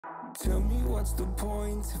Tell me what's the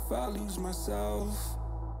point if I lose myself?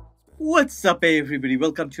 What's up, everybody?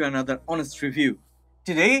 Welcome to another honest review.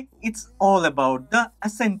 Today, it's all about the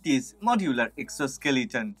Ascentiz Modular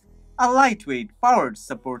Exoskeleton, a lightweight powered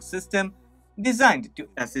support system designed to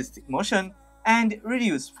assist motion and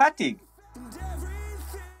reduce fatigue.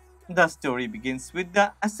 The story begins with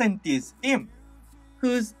the Ascentiz team,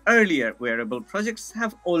 whose earlier wearable projects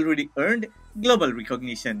have already earned global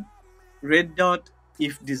recognition. Red Dot,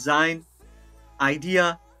 If Design,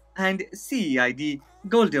 IDEA, and CEID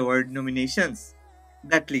Gold Award nominations.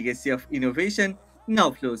 That legacy of innovation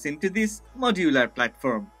now flows into this modular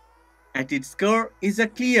platform. At its core is a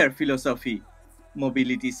clear philosophy: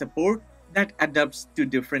 mobility support that adapts to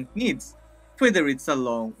different needs, whether it's a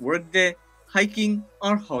long workday, hiking,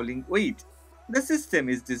 or hauling weight. The system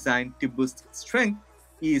is designed to boost strength,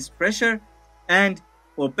 ease pressure, and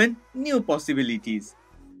open new possibilities.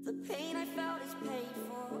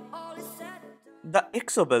 The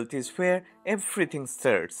Exo-Belt is where everything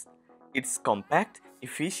starts. It's compact,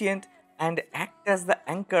 efficient, and acts as the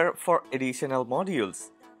anchor for additional modules.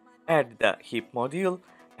 Add the hip module,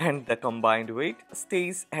 and the combined weight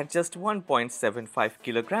stays at just 1.75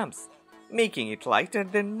 kilograms, making it lighter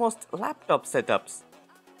than most laptop setups.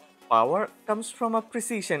 Power comes from a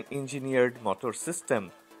precision-engineered motor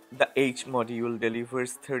system. The H module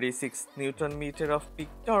delivers 36 Nm of peak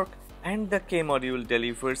torque and the K module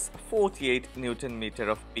delivers 48 Nm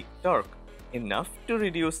of peak torque, enough to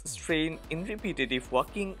reduce strain in repetitive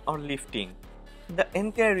walking or lifting. The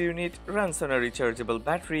entire unit runs on a rechargeable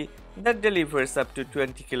battery that delivers up to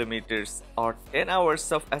 20 km or 10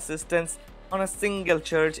 hours of assistance on a single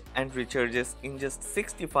charge and recharges in just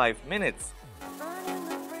 65 minutes.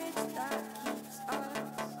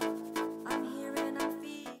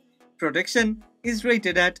 Protection is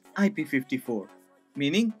rated at IP54,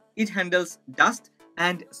 meaning it handles dust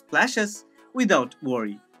and splashes without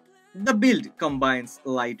worry. The build combines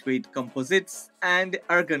lightweight composites and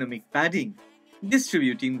ergonomic padding,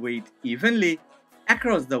 distributing weight evenly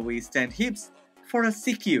across the waist and hips for a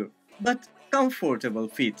secure but comfortable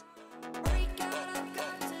fit.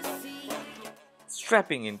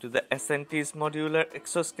 Strapping into the Ascentiz Modular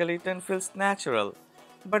Exoskeleton feels natural,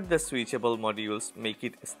 but the switchable modules make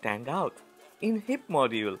it stand out. In hip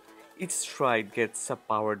module, each stride gets a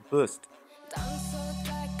powered boost.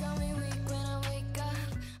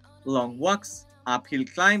 Long walks, uphill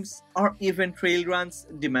climbs, or even trail runs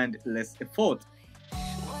demand less effort.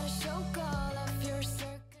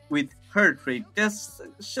 With heart rate tests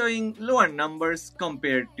showing lower numbers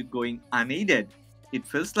compared to going unaided, it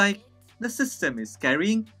feels like the system is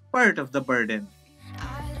carrying part of the burden.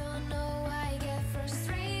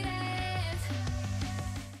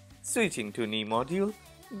 Switching to knee module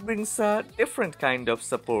brings a different kind of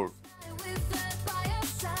support.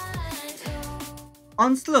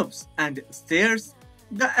 On slopes and stairs,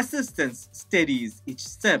 the assistance steadies each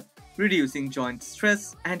step, reducing joint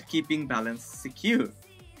stress and keeping balance secure.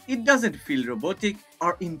 It doesn't feel robotic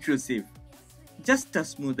or intrusive, just a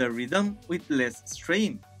smoother rhythm with less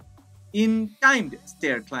strain. In timed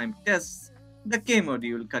stair-climb tests, the K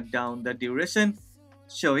module cut down the duration,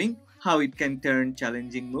 showing how it can turn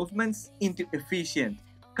challenging movements into efficient,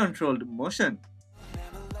 controlled motion.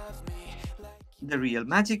 The real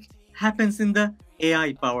magic happens in the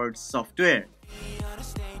AI-powered software.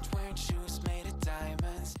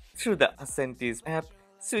 Through the Ascentiz app,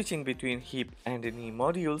 switching between hip and knee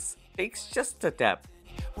modules takes just a tap.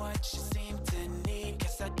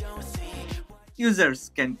 Users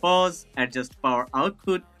can pause, adjust power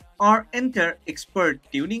output, or enter expert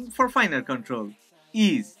tuning for finer control.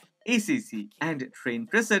 Ease, ACC, and train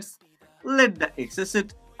presets let the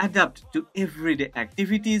exosuit adapt to everyday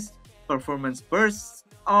activities, performance bursts,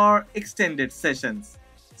 or extended sessions.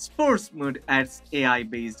 Sports Mode adds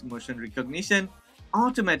AI-based motion recognition,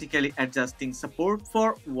 automatically adjusting support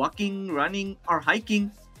for walking, running, or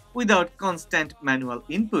hiking without constant manual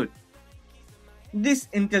input. This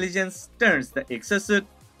intelligence turns the exosuit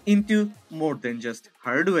into more than just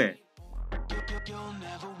hardware.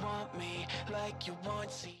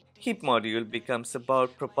 Hip module becomes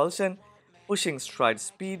about propulsion, pushing stride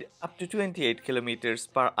speed up to 28 km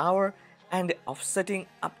per hour and offsetting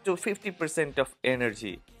up to 50% of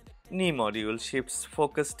energy. Knee module shifts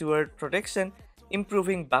focus toward protection,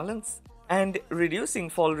 improving balance and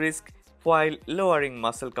reducing fall risk while lowering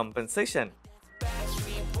muscle compensation.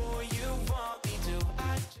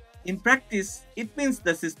 In practice, it means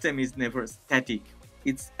the system is never static.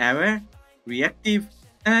 It's aware, reactive,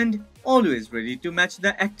 and always ready to match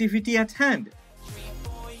the activity at hand.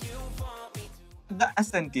 The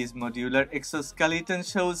Ascentiz Modular Exoskeleton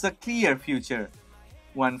shows a clear future.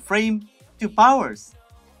 One frame, two powers.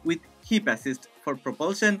 With hip assist for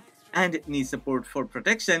propulsion and knee support for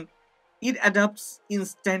protection, it adapts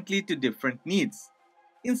instantly to different needs.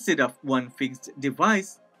 Instead of one fixed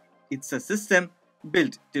device, it's a system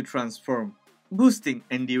built to transform, boosting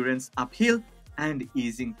endurance uphill and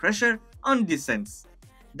easing pressure on descents.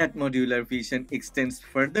 That modular vision extends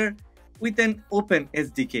further with an open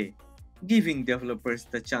SDK, giving developers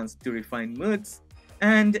the chance to refine modes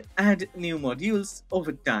and add new modules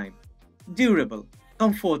over time. Durable,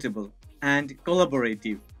 comfortable, and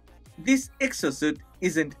collaborative. This exosuit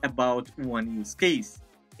isn't about one use case.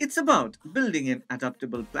 It's about building an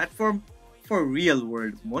adaptable platform for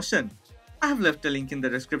real-world motion. I have left a link in the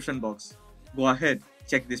description box. Go ahead,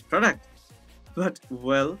 check this product. But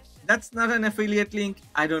well, that's not an affiliate link.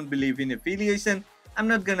 I don't believe in affiliation. I'm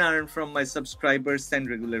not gonna earn from my subscribers and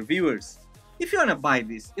regular viewers. If you wanna buy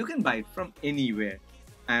this, you can buy it from anywhere.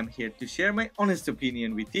 I am here to share my honest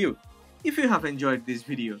opinion with you. If you have enjoyed this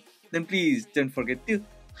video, then please don't forget to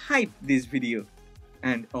hype this video.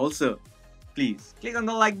 And also, please click on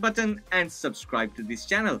the like button and subscribe to this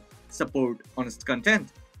channel. Support honest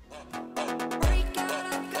content.